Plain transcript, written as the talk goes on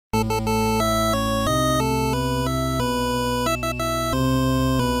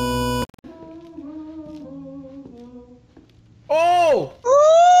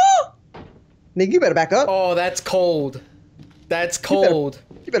Nigga, you better back up. Oh, that's cold. That's cold.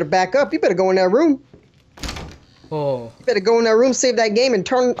 You better back up. You better go in that room. Oh. You better go in that room, save that game, and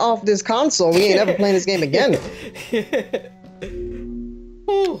turn off this console. We ain't ever playing this game again.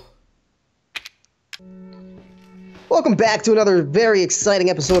 Welcome back to another very exciting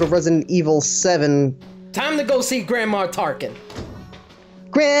episode of Resident Evil 7. Time to go see Grandma Tarkin.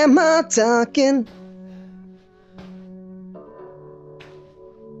 Grandma Tarkin.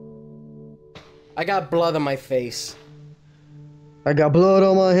 I got blood on my face. I got blood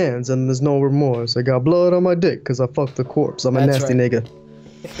on my hands and there's no remorse. I got blood on my dick because I fucked the corpse. I'm a That's nasty right.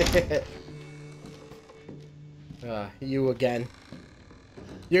 nigga. You again.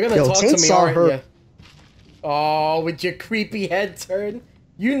 You're gonna Yo, talk to me, chainsaw aren't her. you? Oh, with your creepy head turn.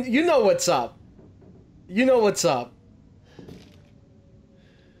 You know what's up. You know what's up.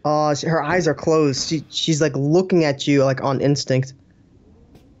 Her eyes are closed. She's like looking at you like on instinct.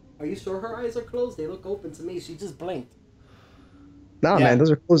 Are you sure her eyes are closed? They look open to me. She just blinked. Nah, Yeah. man, those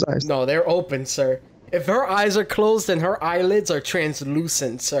are closed eyes. No, they're open, sir. If her eyes are closed, then her eyelids are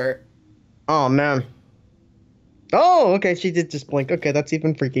translucent, sir. Oh, man. Oh, okay, she did just blink. Okay, that's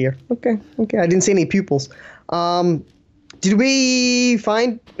even freakier. Okay, I didn't see any pupils. Did we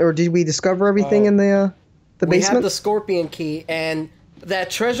find, or did we discover everything in the We basement? have the scorpion key, and that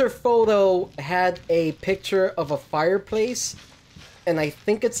treasure photo had a picture of a fireplace, and I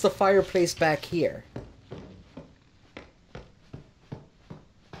think it's the fireplace back here.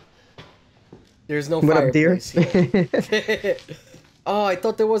 There's no What up, dear? fireplace here. Oh, I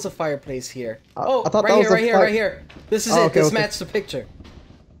thought there was a fireplace here. Oh, I thought right that here, was a right here, right here. This is Oh, it. okay, This okay. matched the picture.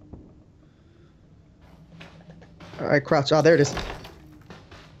 All right, crouch. Oh, there it is.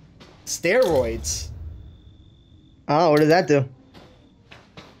 Steroids. Oh, what did that do?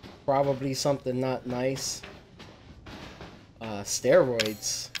 Probably something not nice.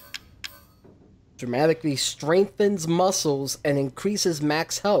 Steroids. Dramatically strengthens muscles and increases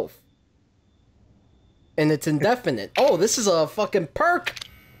max health. And it's indefinite. Oh, this is a fucking perk.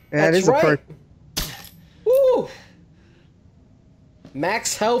 Yeah, it That's is a right. perk. Woo!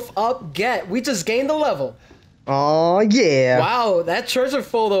 Max health up, get. We just gained a level. Oh, yeah. Wow, that treasure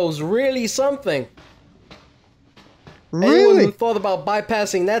photo's really something. Anyone Really? who thought about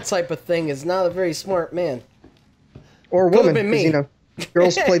bypassing that type of thing is not a very smart man. Or Could've woman, been 'cause, me. you know,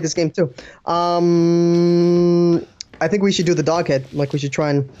 girls play this game too. I think we should do the dog head. Like, we should try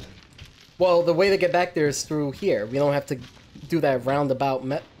and... Well, the way to get back there is through here. We don't have to do that roundabout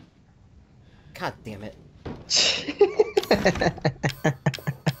God damn it.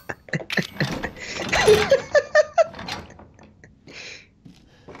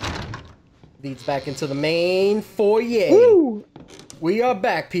 Leads back into the main foyer. Woo! We are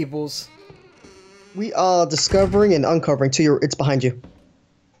back, peoples. We are discovering and uncovering. To your... It's behind you.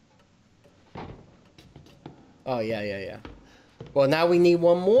 Oh, yeah. Well, now we need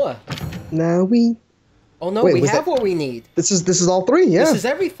one more. Now we... Oh, no, Wait, we was have that- what we need. This is all three, yeah. This is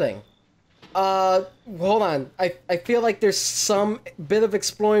everything. Hold on. I feel like there's some bit of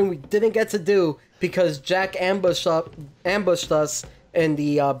exploring we didn't get to do because Jack ambushed us in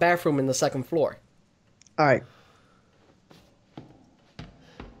the bathroom in the second floor. Alright.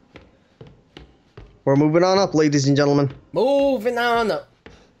 We're moving on up, ladies and gentlemen. Moving on up.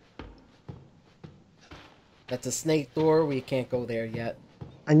 That's a snake door. We can't go there yet.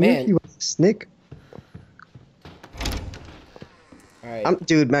 I knew Man. you were a snake. All right.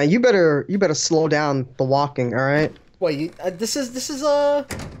 Dude, man, you better slow down the walking, alright? Well, this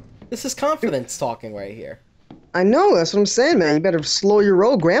is confidence talking right here. I know, that's what I'm saying, man. You better slow your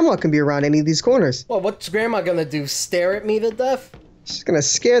roll. Grandma can be around any of these corners. Well, what's Grandma gonna do? Stare at me to death? She's gonna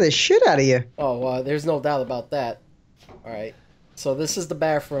scare the shit out of you. Oh, there's no doubt about that. All right. So this is the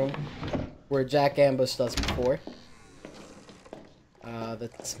bathroom where Jack ambushed us before.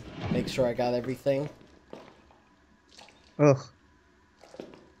 Let's make sure I got everything. Ugh.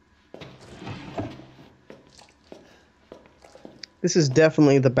 This is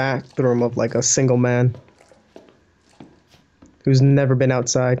definitely the bathroom of, like, a single man who's never been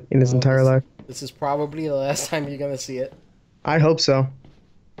outside in his entire life. This is probably the last time you're gonna see it. I hope so.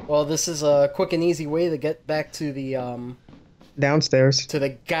 Well, this is a quick and easy way to get back to the Downstairs. to the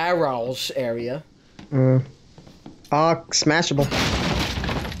garage area. Smashable.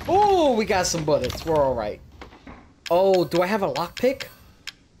 Oh, we got some bullets. We're all right. Oh, do I have a lockpick?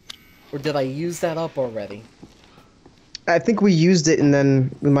 Or did I use that up already? I think we used it and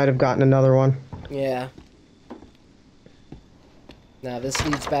then we might have gotten another one. Yeah. Now this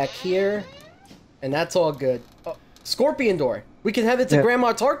leads back here, and that's all good. Oh, scorpion door. We can head into Yeah.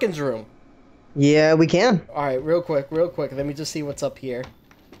 Grandma Tarkin's room. Yeah, we can. All right, real quick. Let me just see what's up here.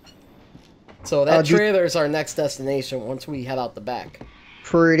 So that trailer is our next destination once we head out the back.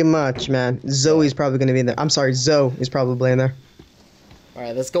 Pretty much, man. Zoe's probably going to be in there. I'm sorry, Zoe is probably in there. All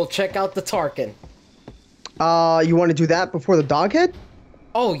right, let's go check out the Tarkin. You want to do that before the dog head?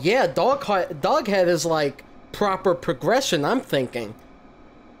 Oh, yeah, dog head is like proper progression, I'm thinking.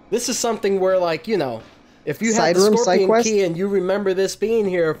 This is something where, like, you know, if you had the Scorpion Key and you remember this being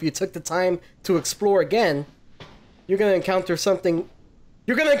here, if you took the time to explore again, you're going to encounter something.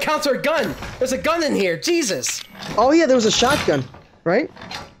 You're going to encounter a gun. There's a gun in here. Jesus. Oh, yeah, there was a shotgun, right?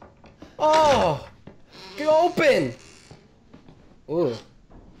 Oh, get open. Ooh.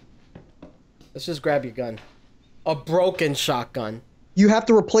 Let's just grab your gun. A broken shotgun. You have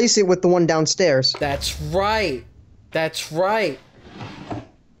to replace it with the one downstairs. That's right. That's right.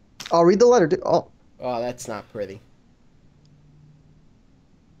 I'll read the letter. Oh, that's not pretty.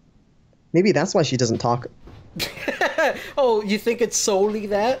 Maybe that's why she doesn't talk. Oh, you think it's solely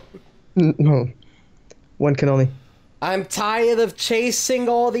that? No. One can only. I'm tired of chasing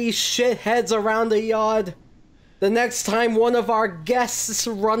all these shitheads around the yard. The next time one of our guests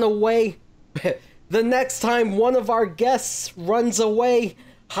run away... The next time one of our guests runs away,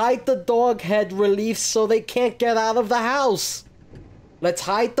 hide the dog head reliefs so they can't get out of the house. Let's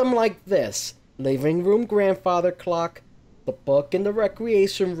hide them like this. Living room grandfather clock, the book in the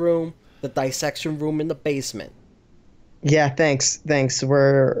recreation room, the dissection room in the basement. Yeah, thanks.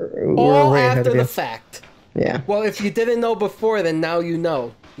 We're all way ahead after of you. the fact. Yeah. Well, if you didn't know before, then now you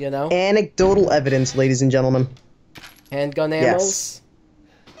know, you know? Anecdotal evidence, ladies and gentlemen. Handgun ammos. Yes.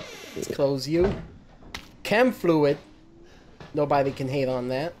 Let's close you. Chem fluid. Nobody can hate on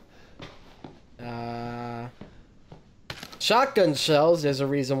that. Shotgun shells. There's a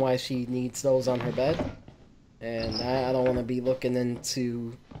reason why she needs those on her bed. And I don't want to be looking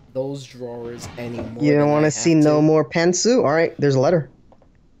into those drawers anymore. You don't want to see no more Pensu? Alright, there's a letter.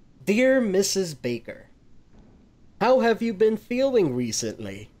 Dear Mrs. Baker, how have you been feeling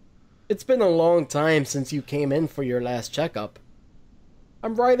recently? It's been a long time since you came in for your last checkup.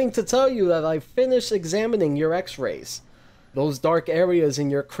 I'm writing to tell you that I've finished examining your x-rays. Those dark areas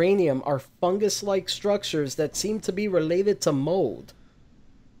in your cranium are fungus-like structures that seem to be related to mold.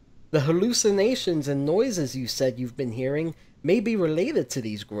 The hallucinations and noises you said you've been hearing may be related to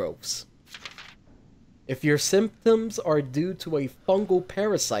these growths. If your symptoms are due to a fungal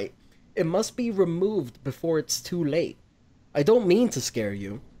parasite, it must be removed before it's too late. I don't mean to scare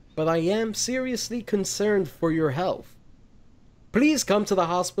you, but I am seriously concerned for your health. Please come to the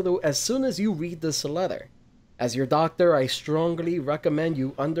hospital as soon as you read this letter. As your doctor, I strongly recommend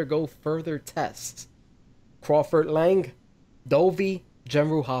you undergo further tests. Crawford Lang, Dovey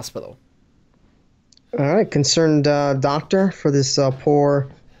General Hospital. Alright, concerned doctor for this poor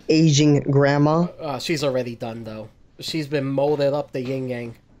aging grandma. She's already done, though. She's been molded up the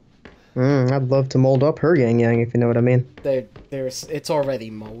yin-yang. I'd love to mold up her yin-yang, if you know what I mean. It's already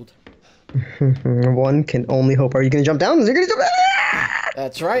mold. One can only hope. Are you gonna jump down? You're gonna jump down?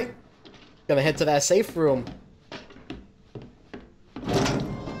 That's right. Gonna head to that safe room.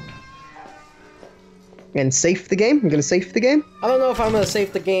 And safe the game? You're gonna safe the game? I don't know if I'm gonna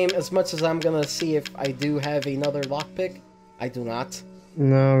save the game as much as I'm gonna see if I do have another lockpick. I do not.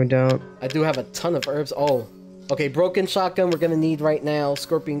 No, we don't. I do have a ton of herbs. Oh. Okay, broken shotgun we're gonna need right now.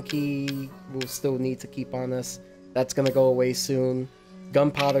 Scorpion key we'll still need to keep on us. That's gonna go away soon.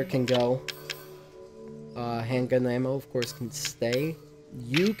 Gunpowder can go. Handgun ammo, of course, can stay.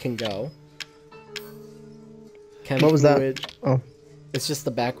 You can go. What was that? Oh. It's just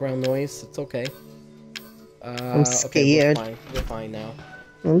the background noise. It's okay. I'm scared. Okay, we're fine now.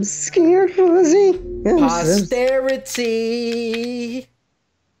 I'm scared, Fozzy. Posterity!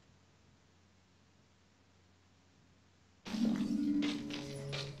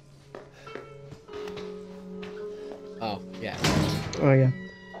 Oh, yeah. Oh, yeah.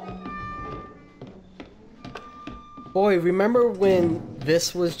 Boy, remember when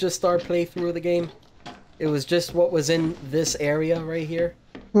this was just our playthrough of the game? It was just what was in this area right here?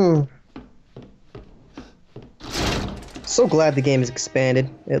 So glad the game is expanded.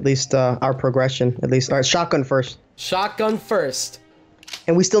 At least our progression. At least, alright, shotgun first. Shotgun first.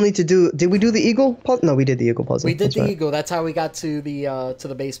 And we still need to do. Did we do the eagle puzzle? No, we did the eagle puzzle. We did the eagle. That's how we got to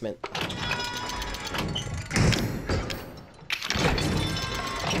the basement.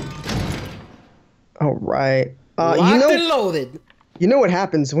 All right. Locked and loaded. You know what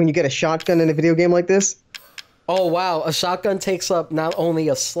happens when you get a shotgun in a video game like this? Oh wow! A shotgun takes up not only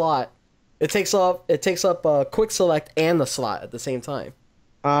a slot. It takes up a quick select and the slot at the same time.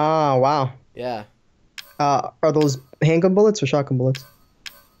 Ah, wow. Yeah. Are those handgun bullets or shotgun bullets?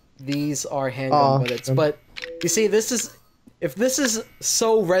 These are handgun bullets, but you see, if this is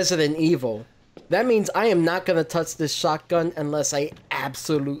so Resident Evil, That means I am not gonna touch this shotgun unless I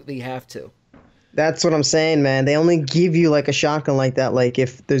absolutely have to. That's what I'm saying, man. They only give you like a shotgun like that, like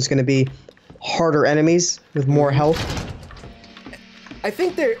if there's gonna be harder enemies with more health. I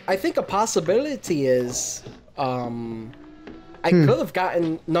think a possibility is, I could have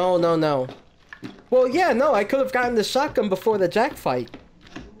gotten no. Well, yeah, no, I could have gotten the shotgun before the Jack fight.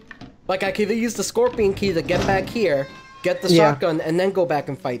 Like I could have used the Scorpion key to get back here, get the shotgun, and then go back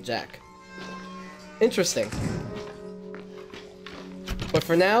and fight Jack. Interesting. But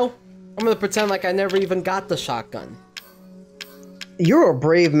for now, I'm gonna pretend like I never even got the shotgun. You're a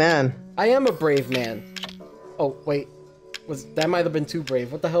brave man. I am a brave man. Oh, wait. That might have been too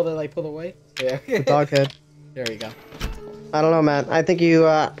brave. What the hell did I put away? Yeah. The dog head. There you go. I don't know, man. I think you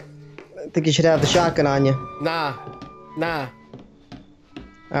should have the shotgun on you. Nah.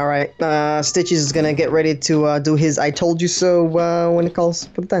 Alright, Stitches is gonna get ready to do his I told you so when it calls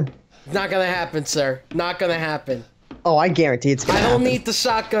for the time. Not gonna happen, sir. Not gonna happen. Oh, I guarantee it's gonna happen. I don't need the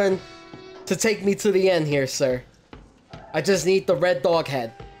shotgun to take me to the end here, sir. I just need the red dog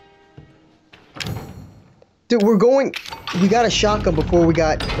head. Dude, we got a shotgun before we're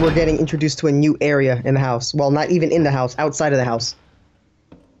getting introduced to a new area in the house. Well, not even in the house, outside of the house.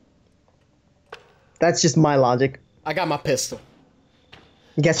 That's just my logic. I got my pistol.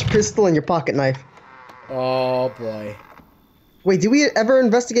 You got your pistol and your pocket knife. Oh, boy. Wait, did we ever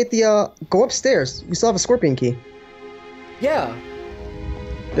investigate the, go upstairs. You still have a Scorpion key. Yeah.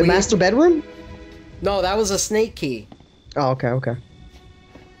 The master bedroom? No, that was a snake key. Oh, okay.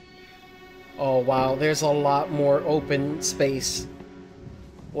 Oh, wow, there's a lot more open space.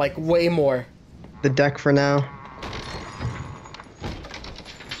 Like, way more. The deck for now.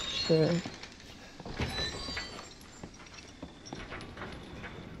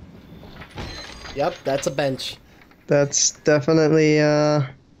 Yep, that's a bench. That's definitely, a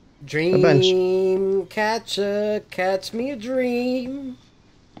bench. Dream catcher, catch me a dream.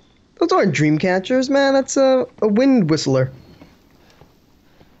 Those aren't dream catchers, man. That's a wind whistler.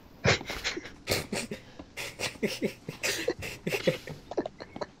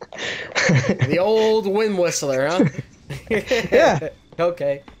 The old wind whistler, huh? Yeah.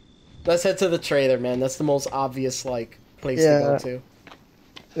 Okay. Let's head to the trailer, man. That's the most obvious, like, place to go to.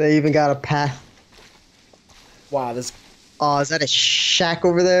 They even got a path. Wow, this... Oh, is that a shack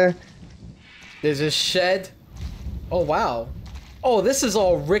over there? There's a shed. Oh, wow. Oh, this is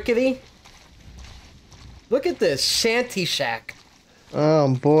all rickety. Look at this. Shanty shack.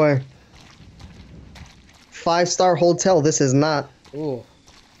 Oh, boy. 5-star hotel, this is not. Ooh.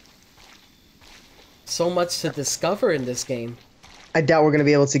 So much to discover in this game. I doubt we're going to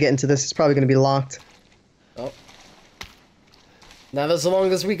be able to get into this. It's probably going to be locked. Oh. Not as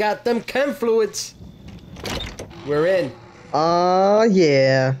long as we got them chem fluids. We're in.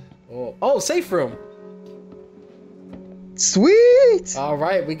 Yeah. Oh, safe room. Sweet!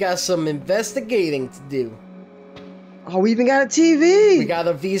 Alright, we got some investigating to do. Oh, we even got a TV! We got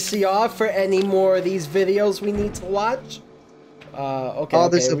a VCR for any more of these videos we need to watch. Okay, Oh,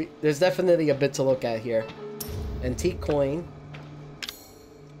 okay. There's definitely a bit to look at here. Antique coin.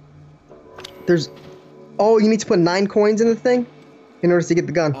 Oh, you need to put 9 coins in the thing? In order to get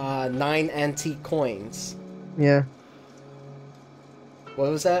the gun. 9 antique coins. Yeah. What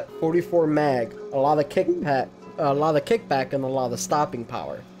was that? 44 mag. A lot of kickback and a lot of stopping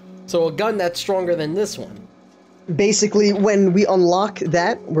power. So a gun that's stronger than this one. Basically, when we unlock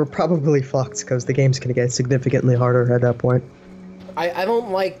that, we're probably fucked, because the game's gonna get significantly harder at that point. I don't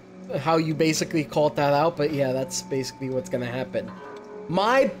like how you basically called that out, but yeah, that's basically what's gonna happen.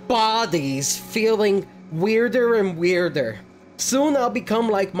 My body's feeling weirder and weirder. Soon I'll become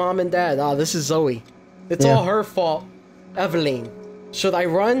like Mom and Dad. Ah, this is Zoe. It's all her fault. Evelyn. Should I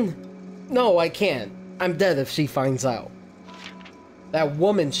run? No, I can't. I'm dead if she finds out. That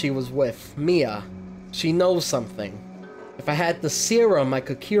woman she was with, Mia, she knows something. If I had the serum, I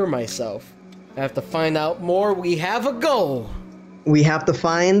could cure myself. I have to find out more. We have a goal. We have to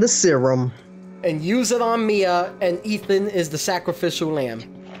find the serum. And use it on Mia, and Ethan is the sacrificial lamb.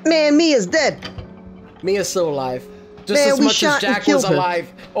 Man, Mia's dead. Mia's still alive. Just Man, as we much as shot and Jack was killed her.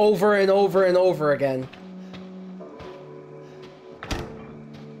 alive over and over and over again.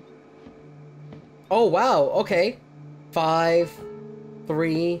 Oh, wow, okay. 5,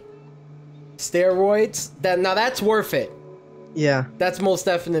 3, steroids. Now that's worth it. Yeah. That's most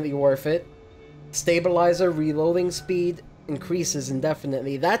definitely worth it. Stabilizer, reloading speed increases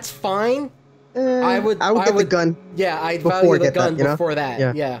indefinitely. That's fine. I would get the gun. Yeah, I'd before value I the get gun that, you know? before that.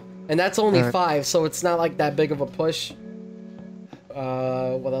 Yeah. Yeah. And that's only Alright. 5, so it's not like that big of a push.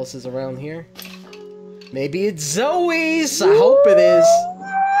 What else is around here? Maybe it's Zoe's! I hope it is.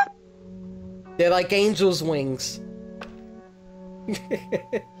 They're like angel's wings.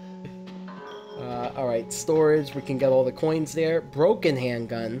 Alright, storage. We can get all the coins there. Broken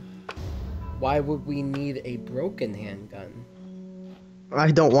handgun. Why would we need a broken handgun?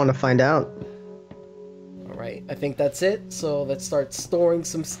 I don't want to find out. Alright, I think that's it. So let's start storing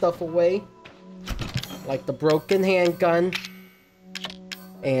some stuff away. Like the broken handgun.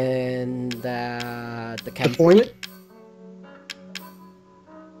 And the chem fluid.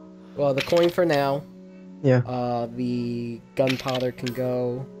 Well, the coin for now. Yeah. The gunpowder can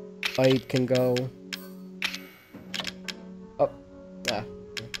go. Pipe can go. Oh, yeah.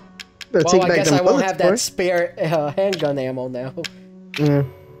 Well, I guess I won't have that spare handgun ammo now. Yeah.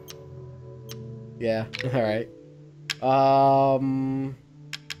 Yeah. All right.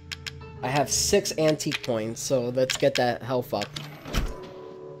 I have 6 antique coins, so let's get that health up.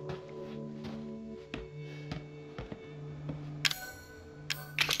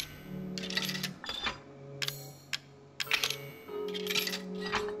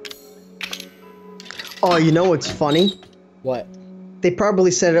 Oh, you know what's funny? What? They probably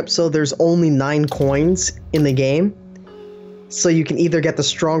set it up so there's only 9 coins in the game. So you can either get the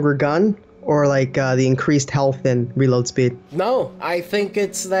stronger gun or like the increased health and reload speed. No, I think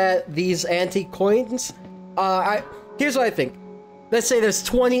it's that these antique coins... here's what I think. Let's say there's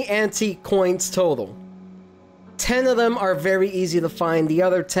 20 antique coins total. 10 of them are very easy to find. The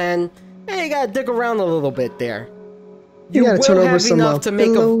other 10, you gotta dig around a little bit there. You gotta turn over some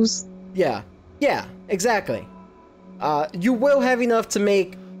pillows. Yeah, exactly. You will have enough to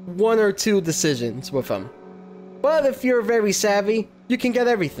make 1 or 2 decisions with them. But if you're very savvy, you can get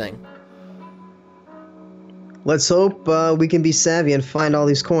everything. Let's hope we can be savvy and find all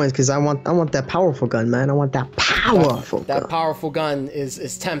these coins, because I want that powerful gun, man. I want that powerful gun. That powerful gun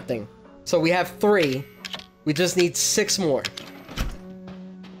is tempting. So we have 3. We just need 6 more.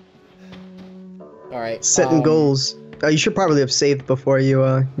 Alright. Setting goals. You should probably have saved before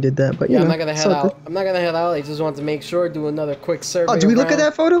you did that, but yeah, I'm not gonna head out. I'm not gonna head out. I just want to make sure, do another quick survey. Oh, did we look at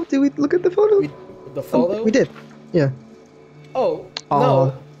that photo? Did we look at the photo? The photo? Oh, we did. Yeah. Oh,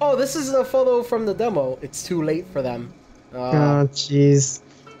 no. Oh, this is a photo from the demo. It's too late for them. Oh, jeez.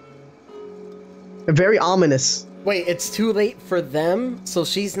 Very ominous. Wait, it's too late for them? So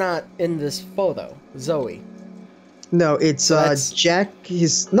she's not in this photo, Zoe. No, it's Jack.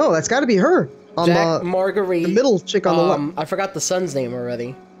 No, that's got to be her. Jack, Marguerite. The middle chick on the left. I forgot the son's name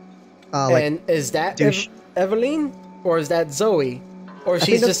already. Like and is that Evelyn? Or is that Zoe? Or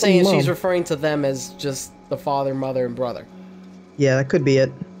she's just saying she's referring to them as just the father, mother, and brother. Yeah, that could be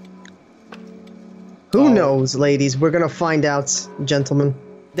it. Who knows, ladies? We're gonna find out, gentlemen.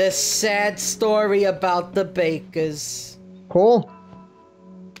 The sad story about the Bakers. Cool.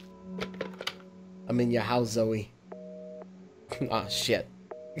 I'm in your house, Zoe. Ah, shit.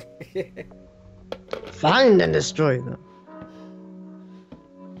 Find and destroy them.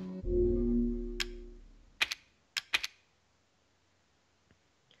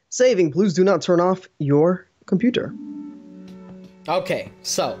 Saving, please do not turn off your computer. Okay,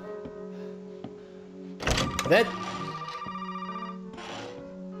 so. That.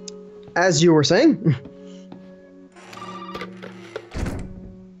 As you were saying.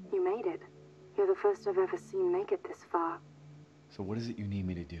 You made it. You're the first I've ever seen make it this far. So what is it you need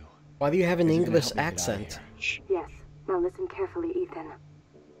me to do? Why do you have an English accent? Yes. Now listen carefully, Ethan.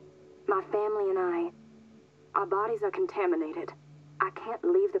 My family and our bodies are contaminated. I can't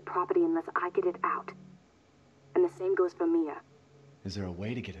leave the property unless I get it out. And the same goes for Mia. Is there a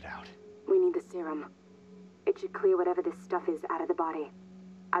way to get it out? We need the serum. It should clear whatever this stuff is out of the body.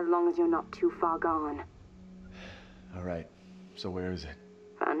 As long as you're not too far gone. Alright. So where is it?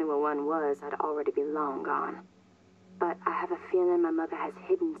 If I knew where one was, I'd already be long gone. But I have a feeling my mother has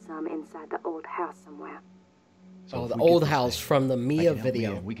hidden some inside the old house somewhere. So the old house from the Mia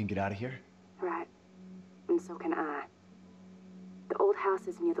video. We can get out of here? Right. And so can I. The old house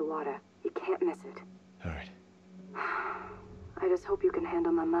is near the water. You can't miss it. Alright. I just hope you can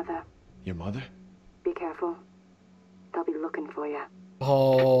handle my mother. Your mother? Be careful. They'll be looking for you.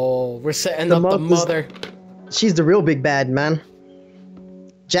 Oh, we're setting up the mother. She's the real big bad, man.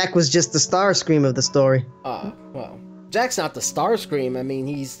 Jack was just the Starscream of the story. Well, Jack's not the Starscream. I mean,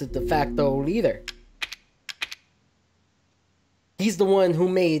 he's the de facto leader. He's the one who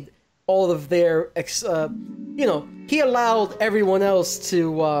made all of their, you know, he allowed everyone else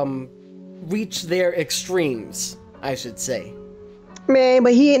to reach their extremes, I should say. Man,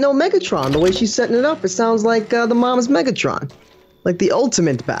 but he ain't no Megatron. The way she's setting it up, it sounds like the mom is Megatron. Like the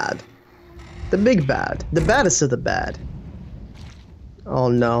ultimate bad. The big bad. The baddest of the bad. Oh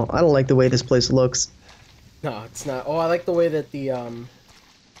no, I don't like the way this place looks. No, it's not. Oh, I like the way that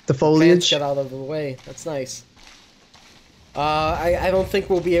The Plants foliage. get out of the way. That's nice. I don't think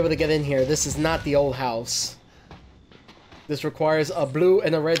we'll be able to get in here. This is not the old house. This requires a blue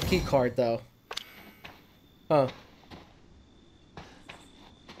and a red key card, though. Huh.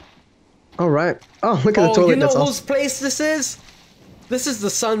 All right. Oh, look at the Oh, toilet. you know That's whose awesome. place this is? This is the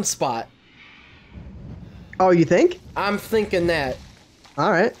sunspot. Oh, you think? I'm thinking that. All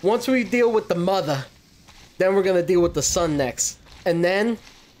right. Once we deal with the mother, then we're gonna deal with the son next. And then,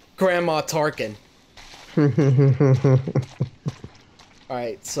 Grandma Tarkin.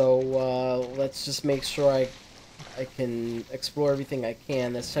 Alright, so, let's just make sure I can explore everything I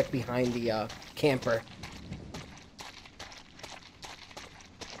can. Let's check behind the, camper.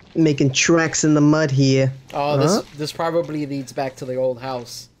 Making tracks in the mud here. Oh, this probably leads back to the old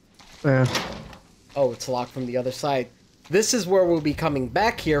house. Yeah. Oh, it's locked from the other side. This is where we'll be coming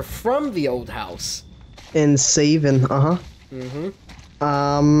back here from the old house. And saving.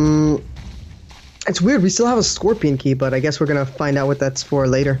 It's weird. We still have a scorpion key, but I guess we're gonna find out what that's for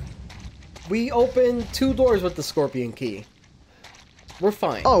later. We opened 2 doors with the scorpion key. We're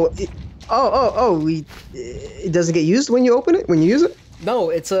fine. Oh, it doesn't get used when you open it? When you use it? No,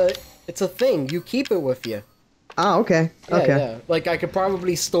 it's a thing. You keep it with you. Ah, okay. Yeah, Okay. yeah. Like, I could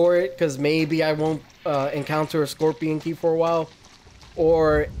probably store it, because maybe I won't encounter a scorpion key for a while.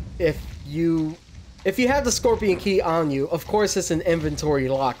 Or if you have the scorpion key on you, of course it's an inventory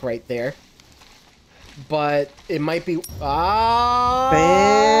lock right there. But it might be...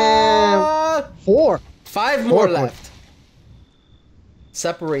 Bam! 4. 5 more 4 left.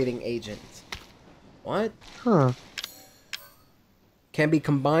 Separating agent. What? Huh. Can be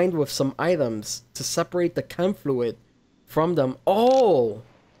combined with some items to separate the chem fluid from them. Oh!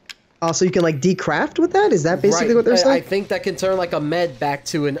 Oh, so you can, like, decraft with that? Is that basically what they're saying? I think that can turn, like, a med back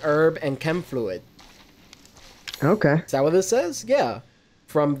to an herb and chem fluid. Okay. Is that what it says? Yeah.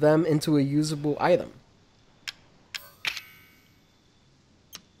 From them into a usable item.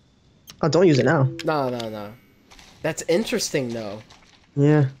 Oh, don't use it now. No. That's interesting, though.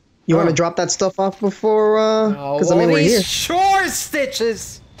 Yeah. You want to drop that stuff off before, because I mean, we're here. Sure,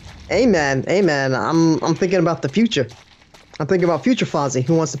 Stitches! Amen. I'm thinking about the future. I'm thinking about future Fozzy,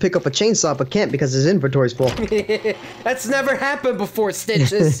 who wants to pick up a chainsaw but can't because his inventory's full. That's never happened before,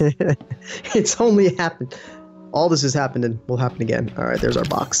 Stitches. It's only happened. All this has happened and will happen again. All right, there's our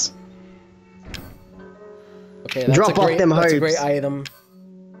box. Okay, that's Drop off them that's a herbs. great item.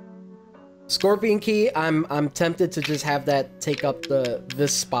 Scorpion key, I'm tempted to just have that take up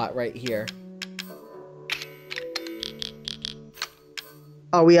this spot right here.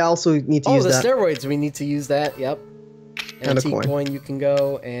 Oh, we also need to use that. Oh, the steroids, we need to use that, yep. And a Antique coin. coin you can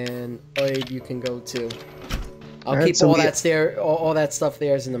go, and oid you can go too. I'll Alright, keep so all that stuff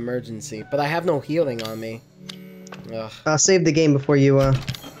there as an emergency, but I have no healing on me. Ugh. Save the game before you, I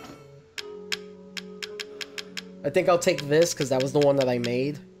think I'll take this, because that was the one that I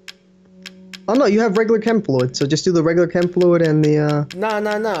made. Oh no, you have regular chem fluid, so just do the regular chem fluid and the, Nah,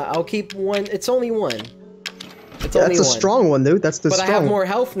 I'll keep one. It's only one. It's Yeah, only that's a one. strong one, dude. That's the But strong I have one. more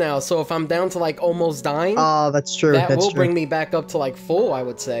health now, so if I'm down to, like, almost dying, Oh, that's true. that That's will true. bring me back up to, like, full, I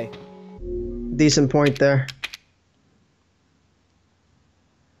would say. Decent point there.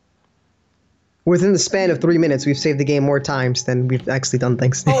 Within the span of 3 minutes, we've saved the game more times than we've actually done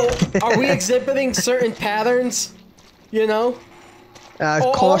things. Oh, are we exhibiting certain patterns? You know? All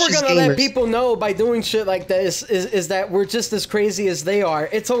we're cautious gonna let gamers. people know by doing shit like this is that we're just as crazy as they are.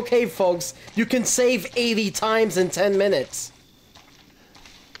 It's okay, folks. You can save 80 times in 10 minutes.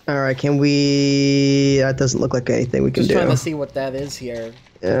 Alright, can we... That doesn't look like anything we can Just do. trying to see what that is here.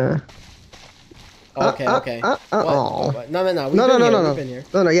 Yeah. Okay, okay. oh. What? No. We've No, been no, here. no. We've been here.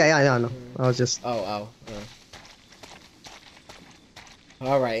 No, yeah, I know. I was just... Oh.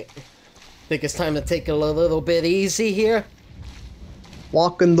 Alright. Think it's time to take it a little bit easy here?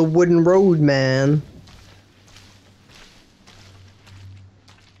 Walking the wooden road, man.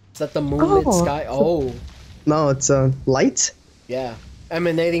 Is that the moonlit Oh. sky? Oh, No, it's light. yeah.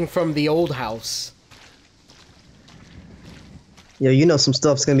 Emanating from the old house. Yeah, you know some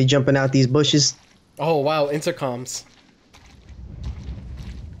stuff's gonna be jumping out these bushes. Oh, wow. Intercoms.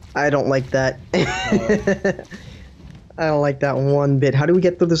 I don't like that. I don't like that one bit. How do we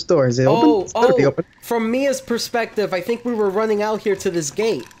get through this door? Is it open? It's better be open. From Mia's perspective, I think we were running out here to this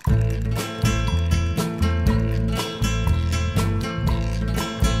gate.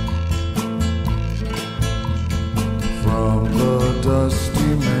 From the dust